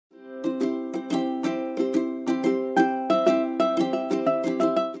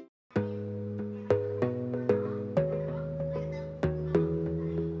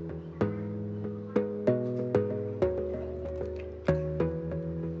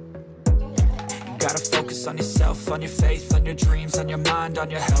gotta focus on yourself, on your faith, on your dreams, on your mind, on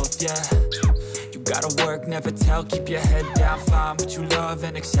your health, yeah. You gotta work, never tell, keep your head down, find what you love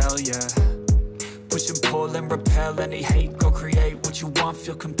and excel, yeah. Push and pull and repel any hate, go create what you want,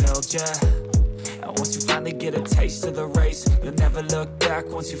 feel compelled, yeah. And once you finally get a taste of the race, you'll never look back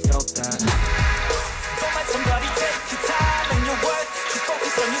once you felt that. Don't let somebody take your time and your worth, just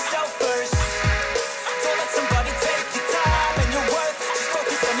focus on yourself first. Don't let somebody take your time and your worth, just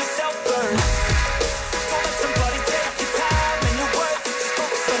focus on yourself first. Don't let somebody take your time and your worth, just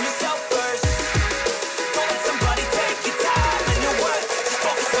focus on yourself first. Don't let somebody take your time and your worth, just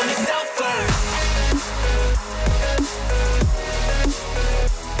focus on yourself first.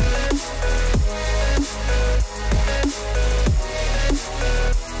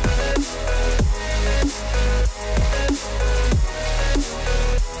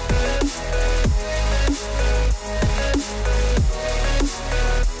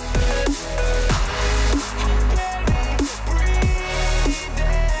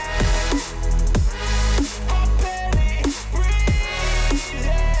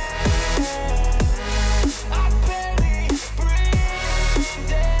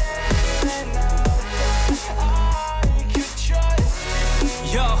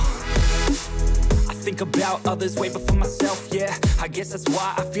 About others way before myself, yeah. I guess that's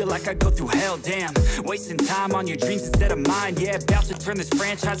why I feel like I go through hell, damn. Wasting time on your dreams instead of mine, yeah. About to turn this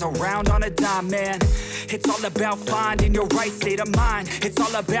franchise around on a dime, man. It's all about finding your right state of mind. It's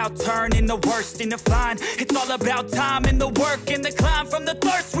all about turning the worst into fine. It's all about time and the work and the climb. From the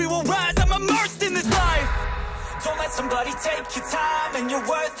thirst we will rise, I'm immersed in this life. Don't let somebody take your time and your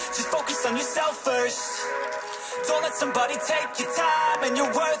worth, just focus on yourself first. Don't let somebody take your time and your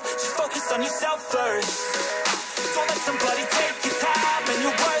worth, just focus on yourself first. Don't let somebody take your time and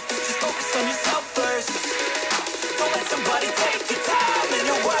your worth, just focus on yourself first. Don't let somebody take your time and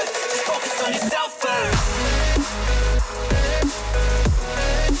your worth, just focus on yourself first.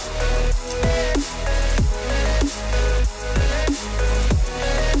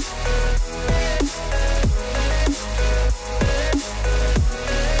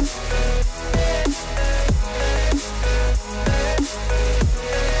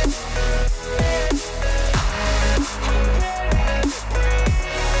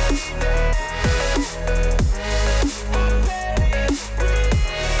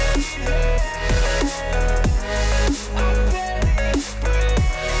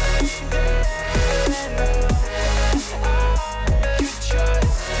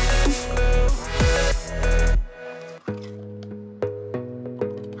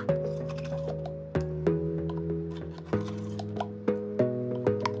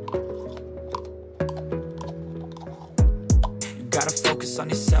 On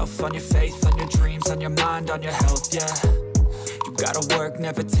yourself, on your faith, on your dreams, on your mind, on your health, yeah. You gotta work,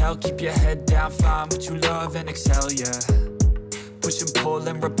 never tell, keep your head down, find what you love and excel, yeah. Push and pull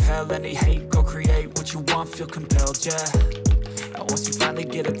and repel any hate, go create what you want, feel compelled, yeah. And once you finally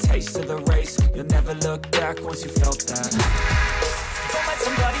get a taste of the race, you'll never look back once you felt that. Don't let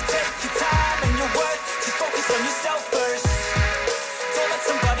somebody take your time and your worth, just focus on yourself first. Don't let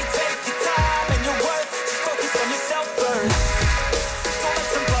somebody take your time and your worth, just focus on yourself first.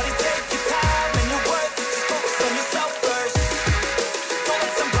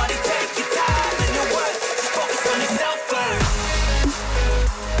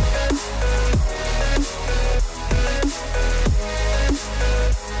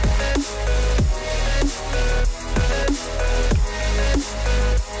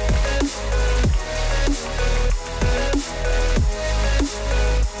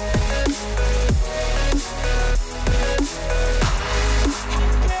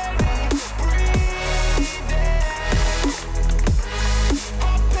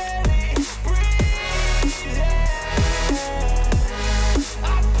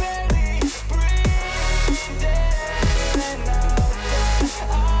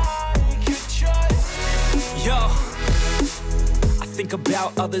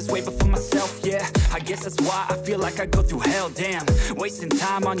 About others way before myself, yeah. I guess that's why I feel like I go through hell, damn. Wasting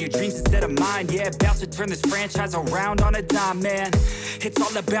time on your dreams instead of mine, yeah. About to turn this franchise around on a dime, man. It's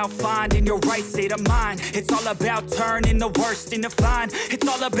all about finding your right state of mind. It's all about turning the worst into fine. It's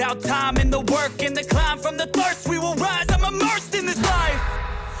all about time and the work and the climb. From the thirst we will rise, I'm immersed in this life.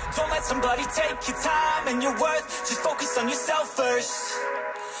 Don't let somebody take your time and your worth, just focus on yourself first.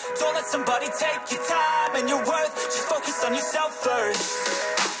 Don't let somebody take your time and your worth, just focus on yourself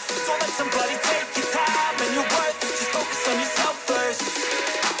first.